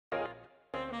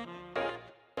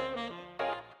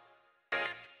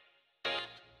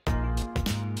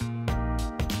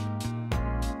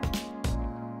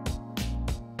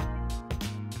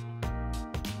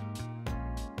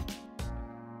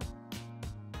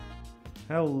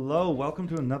Hello, welcome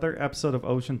to another episode of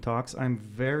Ocean Talks. I'm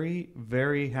very,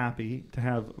 very happy to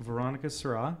have Veronica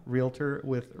Crha, Realtor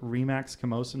with Remax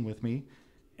Camosun with me.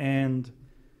 And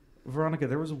Veronica,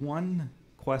 there was one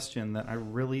question that I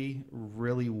really,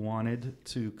 really wanted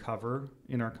to cover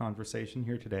in our conversation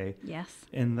here today. Yes.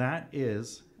 And that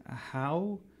is,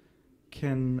 how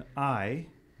can I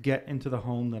get into the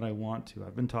home that I want to?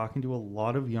 I've been talking to a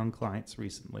lot of young clients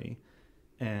recently.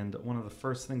 And one of the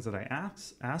first things that I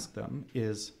ask them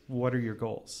is, what are your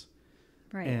goals?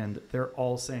 Right. And they're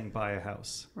all saying buy a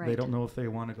house. Right. They don't know if they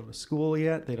want to go to school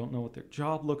yet. They don't know what their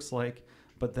job looks like.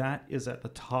 But that is at the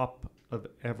top of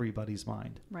everybody's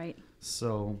mind. Right.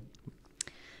 So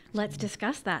let's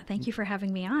discuss that. Thank you for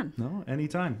having me on. No,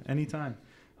 anytime.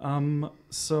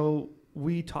 So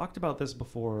we talked about this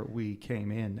before we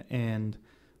came in, and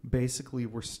basically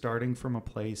we're starting from a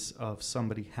place of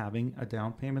somebody having a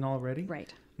down payment already.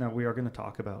 Right. Now we are going to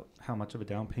talk about how much of a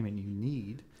down payment you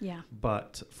need. Yeah.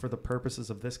 But for the purposes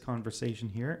of this conversation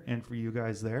here and for you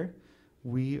guys there,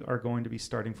 we are going to be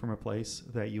starting from a place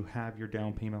that you have your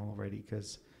down payment already,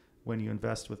 because when you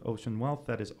invest with Ocean Wealth,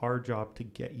 that is our job to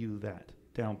get you that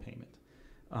down payment.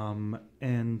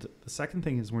 And the second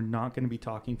thing is, we're not going to be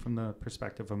talking from the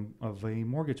perspective of a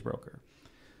mortgage broker.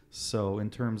 So in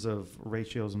terms of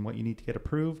ratios and what you need to get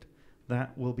approved,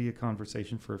 that will be a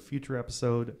conversation for a future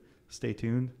episode. Stay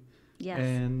tuned. Yes.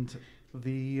 And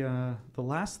the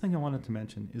last thing I wanted to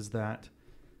mention is that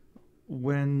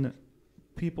when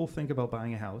people think about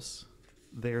buying a house,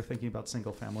 they're thinking about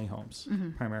single-family homes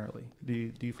primarily.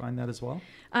 Do you find that as well?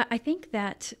 I think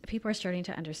that people are starting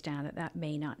to understand that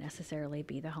may not necessarily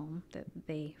be the home that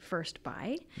they first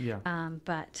buy. Yeah.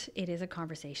 But it is a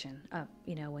conversation.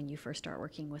 When you first start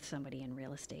working with somebody in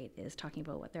real estate, is talking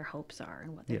about what their hopes are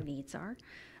and what their needs are.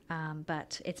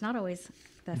 But it's not always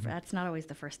that's not always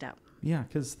the first step. Yeah,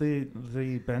 because the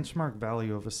benchmark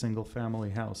value of a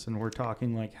single-family house, and we're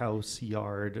talking like house,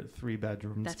 yard, 3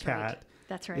 bedrooms, That's cat. right.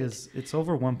 That's right. It's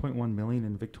over 1.1 million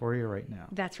in Victoria right now.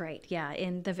 That's right. Yeah.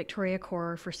 In the Victoria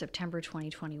Core for September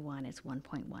 2021, it's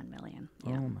 1.1 million.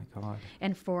 Yeah. Oh my God.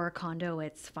 And for a condo,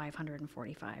 it's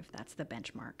 545. That's the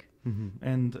benchmark. Mm-hmm.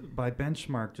 And by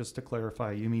benchmark, just to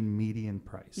clarify, you mean median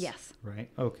price? Yes. Right?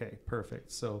 Okay,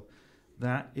 perfect. So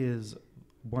that is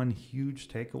one huge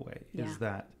takeaway is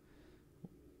that,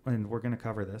 and we're going to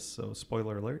cover this, so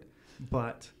spoiler alert,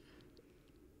 but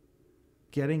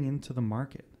getting into the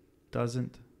market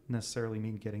doesn't necessarily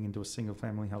mean getting into a single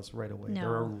family house right away. No.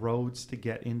 There are roads to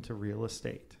get into real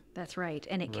estate. That's right.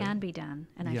 And it can be done.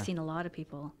 And I've seen a lot of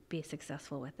people be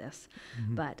successful with this.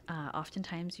 Mm-hmm. But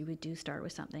oftentimes you would start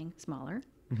with something smaller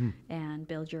and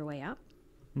build your way up.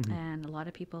 Mm-hmm. And a lot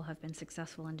of people have been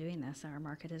successful in doing this. Our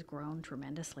market has grown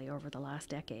tremendously over the last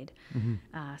decade.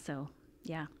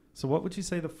 Yeah. So what would you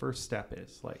say the first step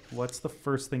is? Like, what's the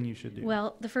first thing you should do?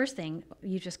 Well, the first thing,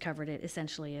 you just covered it,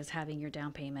 essentially, is having your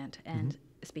down payment and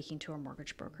speaking to a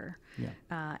mortgage broker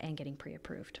and getting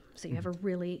pre-approved. So you have a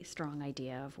really strong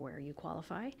idea of where you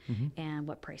qualify and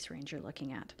what price range you're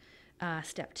looking at.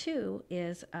 Step 2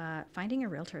 is finding a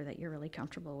realtor that you're really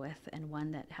comfortable with and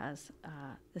one that has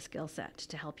the skill set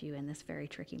to help you in this very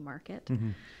tricky market.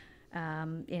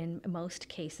 In most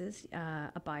cases,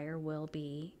 a buyer will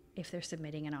be, if they're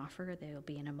submitting an offer, they will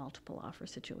be in a multiple offer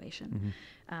situation.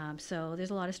 So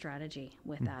there's a lot of strategy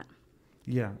with that.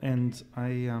 Yeah, and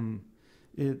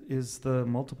it is the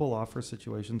multiple offer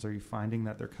situations. Are you finding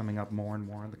that they're coming up more and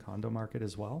more in the condo market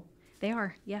as well? They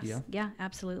are, yes. Yeah,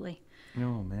 absolutely.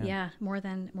 Oh, man. Yeah, more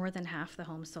than half the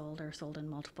homes sold are sold in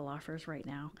multiple offers right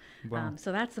now. Wow.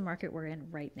 So that's the market we're in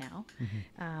right now.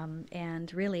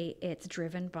 And really, it's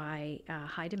driven by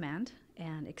high demand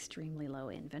and extremely low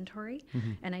inventory.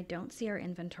 And I don't see our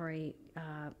inventory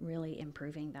really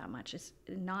improving that much. It's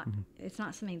not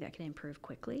something that can improve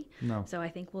quickly. No. So I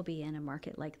think we'll be in a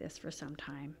market like this for some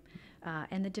time.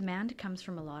 And the demand comes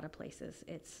from a lot of places.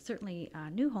 It's certainly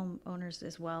new homeowners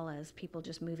as well as people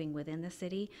just moving within the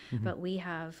city. But we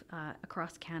have,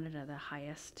 across Canada, the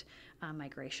highest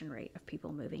migration rate of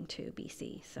people moving to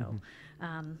BC. So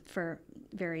for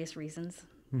various reasons.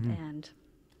 And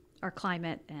our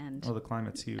climate and... Oh, the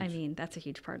climate's huge. I mean, that's a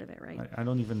huge part of it, right? I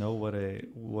don't even know what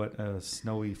a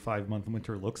snowy 5-month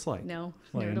winter looks like. No,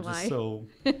 like, neither I'm do just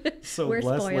I. so We're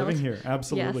blessed spoiled. living here.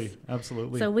 Absolutely, Yes.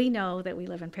 absolutely. So we know that we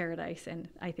live in paradise, and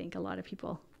I think a lot of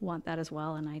people want that as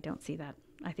well, and I don't see that.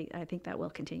 I think that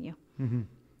will continue.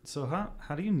 So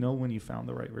how do you know when you found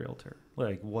the right realtor?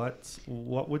 Like, what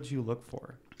would you look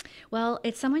for? Well,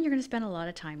 it's someone you're going to spend a lot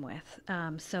of time with.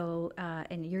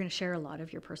 And you're going to share a lot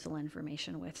of your personal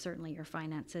information with, certainly your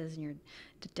finances and your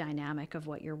dynamic of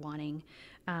what you're wanting.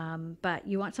 But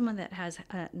you want someone that has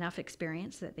enough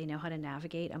experience that they know how to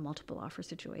navigate a multiple offer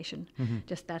situation.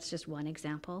 That's just one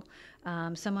example.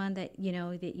 Someone that,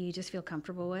 that you just feel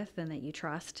comfortable with and that you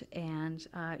trust. And,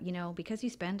 because you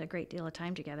spend a great deal of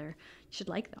time together, you should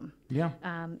like them. Yeah.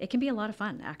 It can be a lot of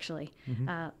fun, actually,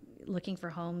 looking for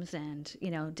homes and,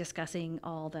 discussing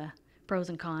all the pros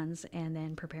and cons, and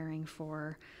then preparing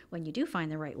for when you do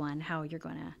find the right one, how you're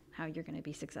gonna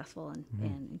be successful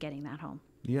in getting that home.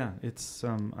 Yeah, it's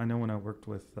I know when I worked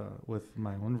with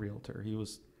my own realtor, he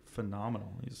was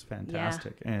phenomenal. He's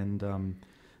fantastic, and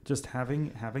just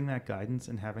having that guidance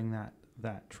and having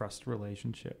that trust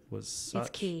relationship was it's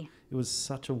key. It was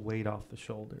such a weight off the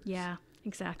shoulders. Yeah.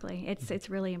 Exactly.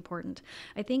 It's really important.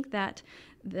 I think that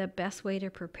the best way to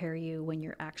prepare you when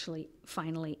you're actually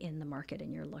finally in the market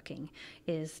and you're looking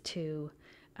is to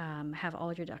have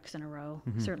all your ducks in a row,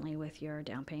 certainly with your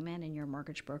down payment and your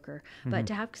mortgage broker, but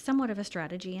to have somewhat of a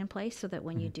strategy in place so that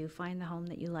when you do find the home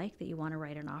that you like, that you want to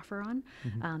write an offer on,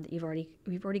 that you've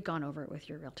already gone over it with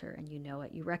your realtor and you know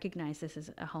it. You recognize this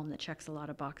is a home that checks a lot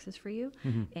of boxes for you,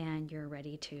 and you're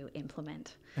ready to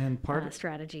implement a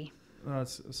strategy.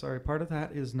 Part of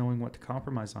that is knowing what to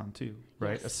compromise on too,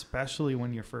 right? Yes. Especially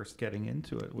when you're first getting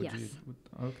into it.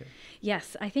 Okay.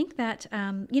 Yes, I think that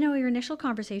your initial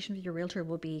conversation with your realtor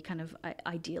will be kind of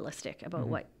idealistic about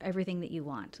what everything that you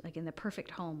want, like in the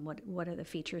perfect home. What are the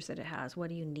features that it has? What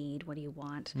do you need? What do you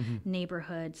want?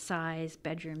 Neighborhood, size,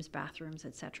 bedrooms, bathrooms,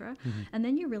 etc. And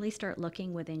then you really start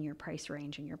looking within your price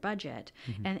range and your budget,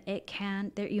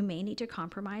 and you may need to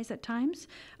compromise at times,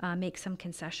 make some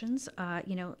concessions.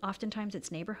 Oftentimes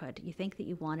it's neighborhood. You think that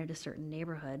you wanted a certain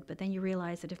neighborhood, but then you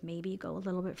realize that if maybe you go a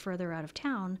little bit further out of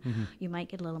town, you might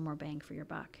get a little more bang for your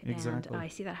buck. Exactly. And I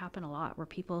see that happen a lot, where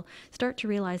people start to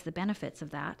realize the benefits of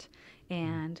that,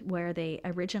 and where they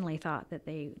originally thought that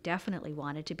they definitely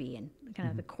wanted to be in kind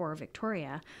of the core of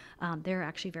Victoria, they're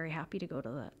actually very happy to go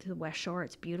to the West Shore.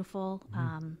 It's beautiful,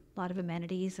 a lot of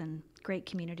amenities and great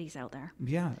communities out there.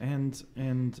 Yeah, and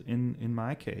in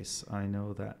my case, I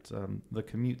know that the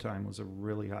commute time was a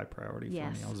really high priority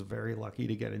for me. I was very lucky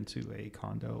to get into a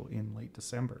condo in late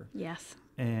December. Yes.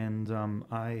 And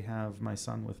I have my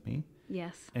son with me.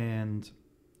 Yes. And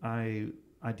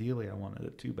ideally I wanted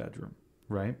a 2-bedroom,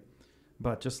 right?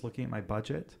 But just looking at my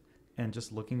budget and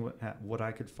just looking at what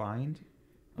I could find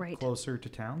closer to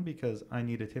town, because I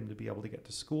needed him to be able to get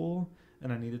to school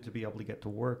and I needed to be able to get to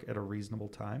work at a reasonable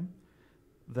time,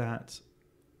 that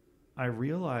I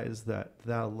realized that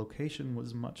the location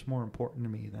was much more important to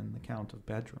me than the count of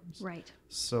bedrooms. Right.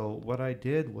 So what I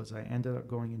did was I ended up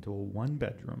going into a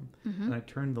 1-bedroom, and I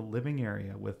turned the living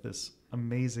area with this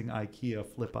amazing IKEA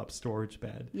flip-up storage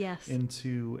bed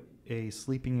into a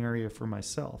sleeping area for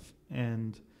myself.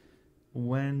 And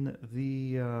when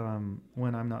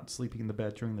I'm not sleeping in the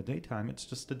bed during the daytime, it's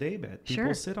just a day bed.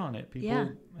 People sit on it.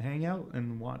 People hang out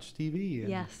and watch TV.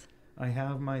 And I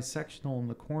have my sectional in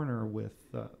the corner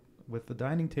with the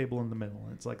dining table in the middle.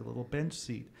 It's like a little bench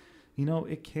seat.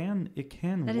 It can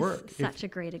that work. That is such a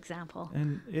great example.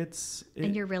 And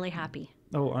and you're really happy.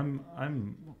 Oh,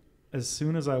 I'm. As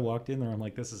soon as I walked in there, I'm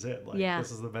like, this is it.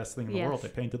 This is the best thing in the world. I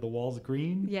painted the walls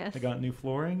green. Yes. I got new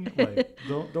flooring.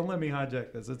 Don't let me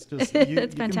hijack this. It's just, you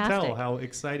can tell how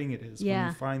exciting it is when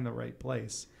you find the right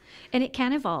place. And it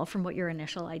can evolve from what your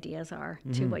initial ideas are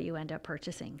to what you end up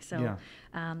purchasing. So,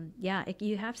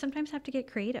 you sometimes have to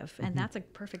get creative, and that's a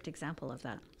perfect example of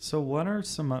that. So what are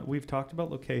some, we've talked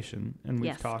about location, and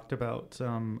we've talked about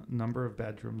number of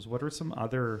bedrooms. What are some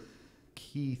other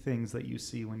key things that you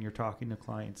see when you're talking to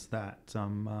clients that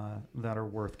are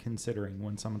worth considering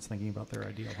when someone's thinking about their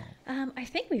ideal home? I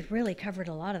think we've really covered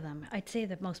a lot of them. I'd say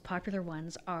the most popular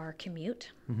ones are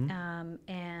commute,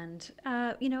 and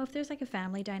if there's like a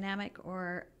family dynamic,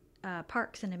 or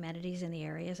parks and amenities in the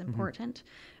area is important.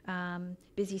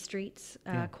 Busy streets,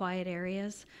 quiet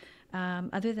areas.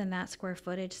 Other than that, square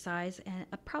footage, size, and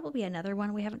probably another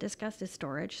one we haven't discussed is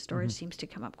storage. Storage seems to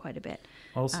come up quite a bit.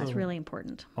 Also, it's really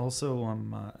important. Also,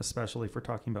 especially if we're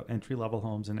talking about entry-level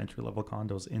homes and entry-level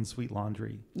condos, in-suite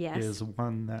laundry is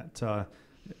one that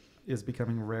is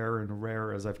becoming rarer and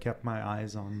rarer as I've kept my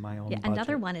eyes on my own budget.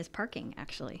 Another one is parking,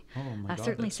 actually. Oh my God,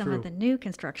 certainly some true. of the new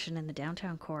construction in the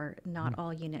downtown core, not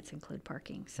all units include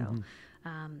parking. So,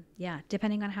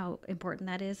 depending on how important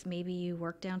that is, maybe you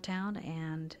work downtown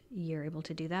and you're able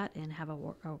to do that and have a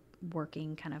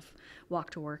working kind of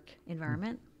walk-to-work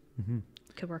environment.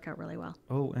 Could work out really well.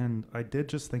 Oh, and I did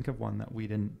just think of one that we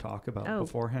didn't talk about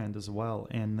beforehand as well,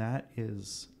 and that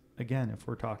is, again, if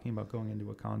we're talking about going into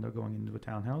a condo, going into a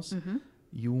townhouse,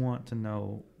 you want to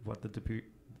know what the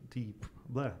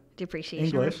depreciation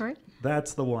English. report.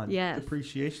 That's the one. Yes.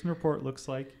 Depreciation report looks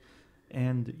like,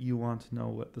 and you want to know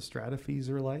what the strata fees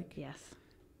are like. Yes.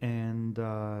 And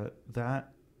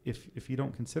that, if you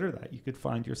don't consider that, you could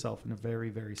find yourself in a very,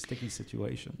 very sticky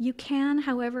situation. You can,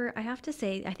 however, I have to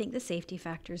say, I think the safety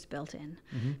factor is built in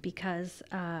because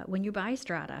when you buy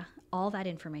strata, all that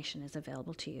information is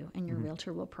available to you, and your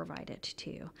realtor will provide it to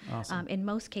you. Awesome. In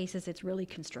most cases, it's really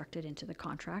constructed into the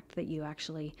contract that you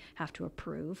actually have to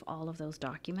approve all of those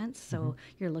documents. So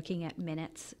you're looking at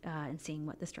minutes and seeing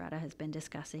what the strata has been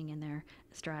discussing in their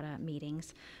strata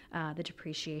meetings, the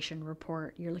depreciation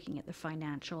report, you're looking at the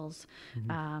financials,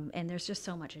 and there's just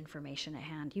so much information at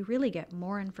hand. You really get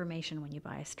more information when you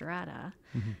buy a strata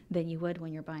than you would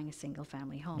when you're buying a single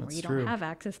family home, That's where you true. don't have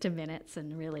access to minutes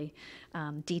and really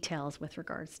details with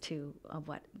regards to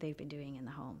what they've been doing in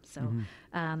the home. So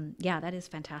yeah, that is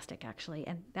fantastic actually.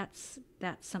 And that's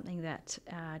something that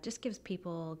just give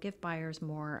buyers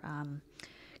more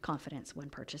confidence when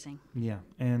purchasing. Yeah,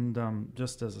 and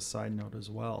just as a side note as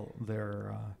well,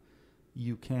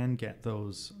 you can get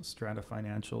those strata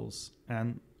financials,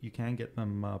 and you can get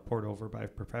them poured over by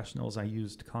professionals. I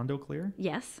used Condo Clear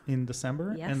in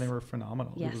December, and they were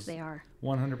phenomenal. Yes, they are.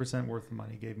 100% worth the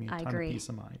money. Gave me a ton of peace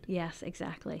of mind. Yes,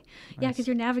 exactly. Nice. Yeah, because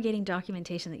you're navigating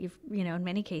documentation that you've, in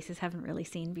many cases haven't really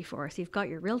seen before. So you've got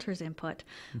your realtor's input,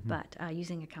 but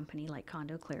using a company like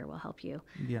Condo Clear will help you.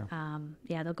 Yeah.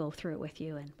 They'll go through it with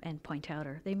you and point out,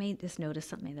 or they may just notice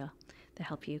something they'll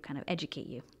help you kind of educate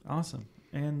you. Awesome.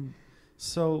 And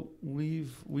so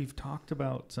we've talked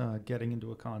about getting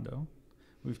into a condo.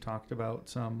 We've talked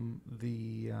about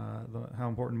the how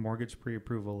important mortgage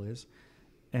pre-approval is,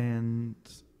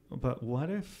 but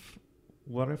what if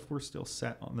we're still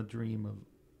set on the dream of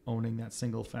owning that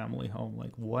single family home?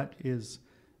 Like, what is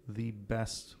the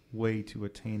best way to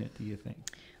attain it, do you think?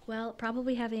 Well,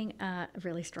 probably having a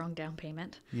really strong down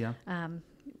payment. Yeah.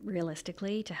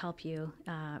 Realistically, to help you,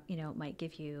 might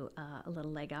give you a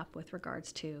little leg up with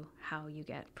regards to how you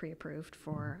get pre-approved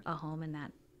for a home in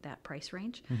that price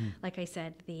range. Like I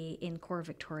said, in core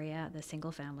Victoria, the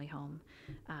single family home,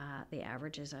 the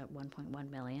average is at 1.1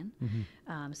 million.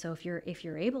 So if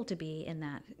you're able to be in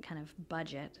that kind of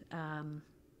budget,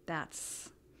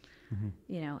 that's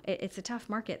it's a tough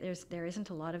market. There isn't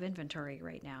a lot of inventory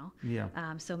right now. Yeah.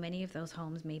 So many of those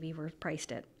homes maybe were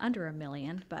priced at under $1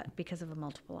 million, but because of a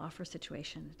multiple offer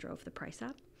situation, it drove the price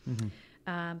up.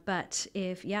 But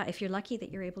if you're lucky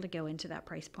that you're able to go into that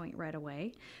price point right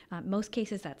away, most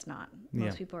cases that's not.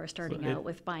 Most people are starting out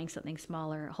with buying something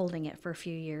smaller, holding it for a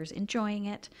few years, enjoying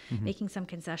it, making some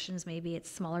concessions. Maybe it's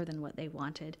smaller than what they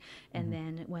wanted, and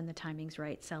then when the timing's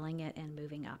right, selling it and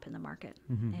moving up in the market,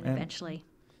 and eventually.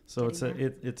 So it's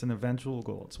an eventual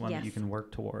goal. It's one that you can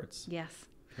work towards. Yes.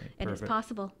 Okay, and it's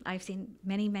possible. I've seen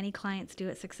many clients do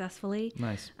it successfully.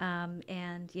 Nice.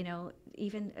 And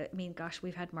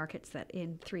we've had markets that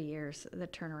in 3 years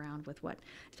that turn around with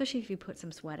especially if you put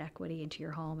some sweat equity into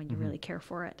your home and you really care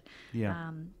for it.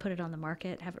 Yeah. Put it on the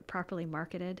market, have it properly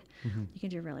marketed. You can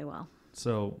do really well.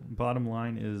 So bottom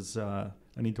line is I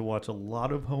need to watch a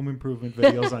lot of home improvement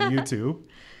videos on YouTube.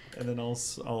 And then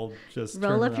I'll just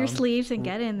roll up your sleeves and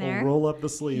get in there. Roll up the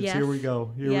sleeves. Yes. Here we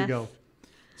go. Here we go.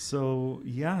 So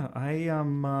yeah,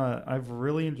 I've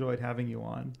really enjoyed having you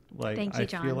on. Thank you,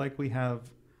 John. I feel like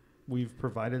we've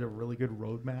provided a really good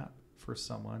roadmap for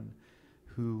someone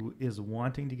who is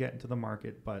wanting to get into the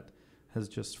market, but has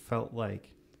just felt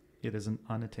like it is an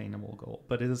unattainable goal,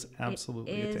 but it is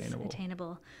absolutely attainable.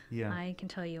 Attainable. Yeah. I can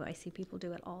tell you, I see people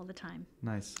do it all the time.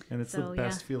 Nice. And it's the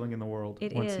best feeling in the world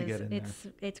once you get in there.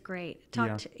 It's great.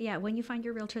 When you find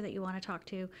your realtor that you want to talk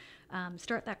to,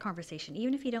 start that conversation.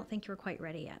 Even if you don't think you're quite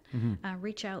ready yet,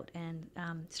 reach out and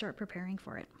start preparing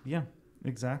for it. Yeah,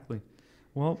 exactly.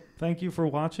 Well, thank you for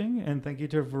watching, and thank you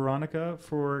to Veronica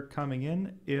for coming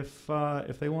in. If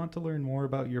they want to learn more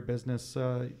about your business,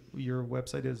 your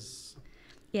website is...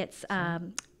 It's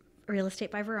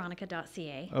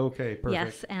realestatebyveronica.ca. Okay, perfect.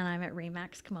 Yes, and I'm at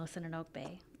Remax Camosun in Oak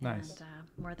Bay. Nice. And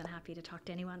more than happy to talk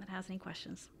to anyone that has any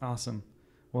questions. Awesome.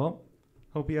 Well,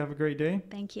 hope you have a great day.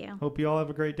 Thank you. Hope you all have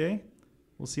a great day.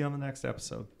 We'll see you on the next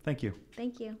episode. Thank you.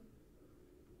 Thank you.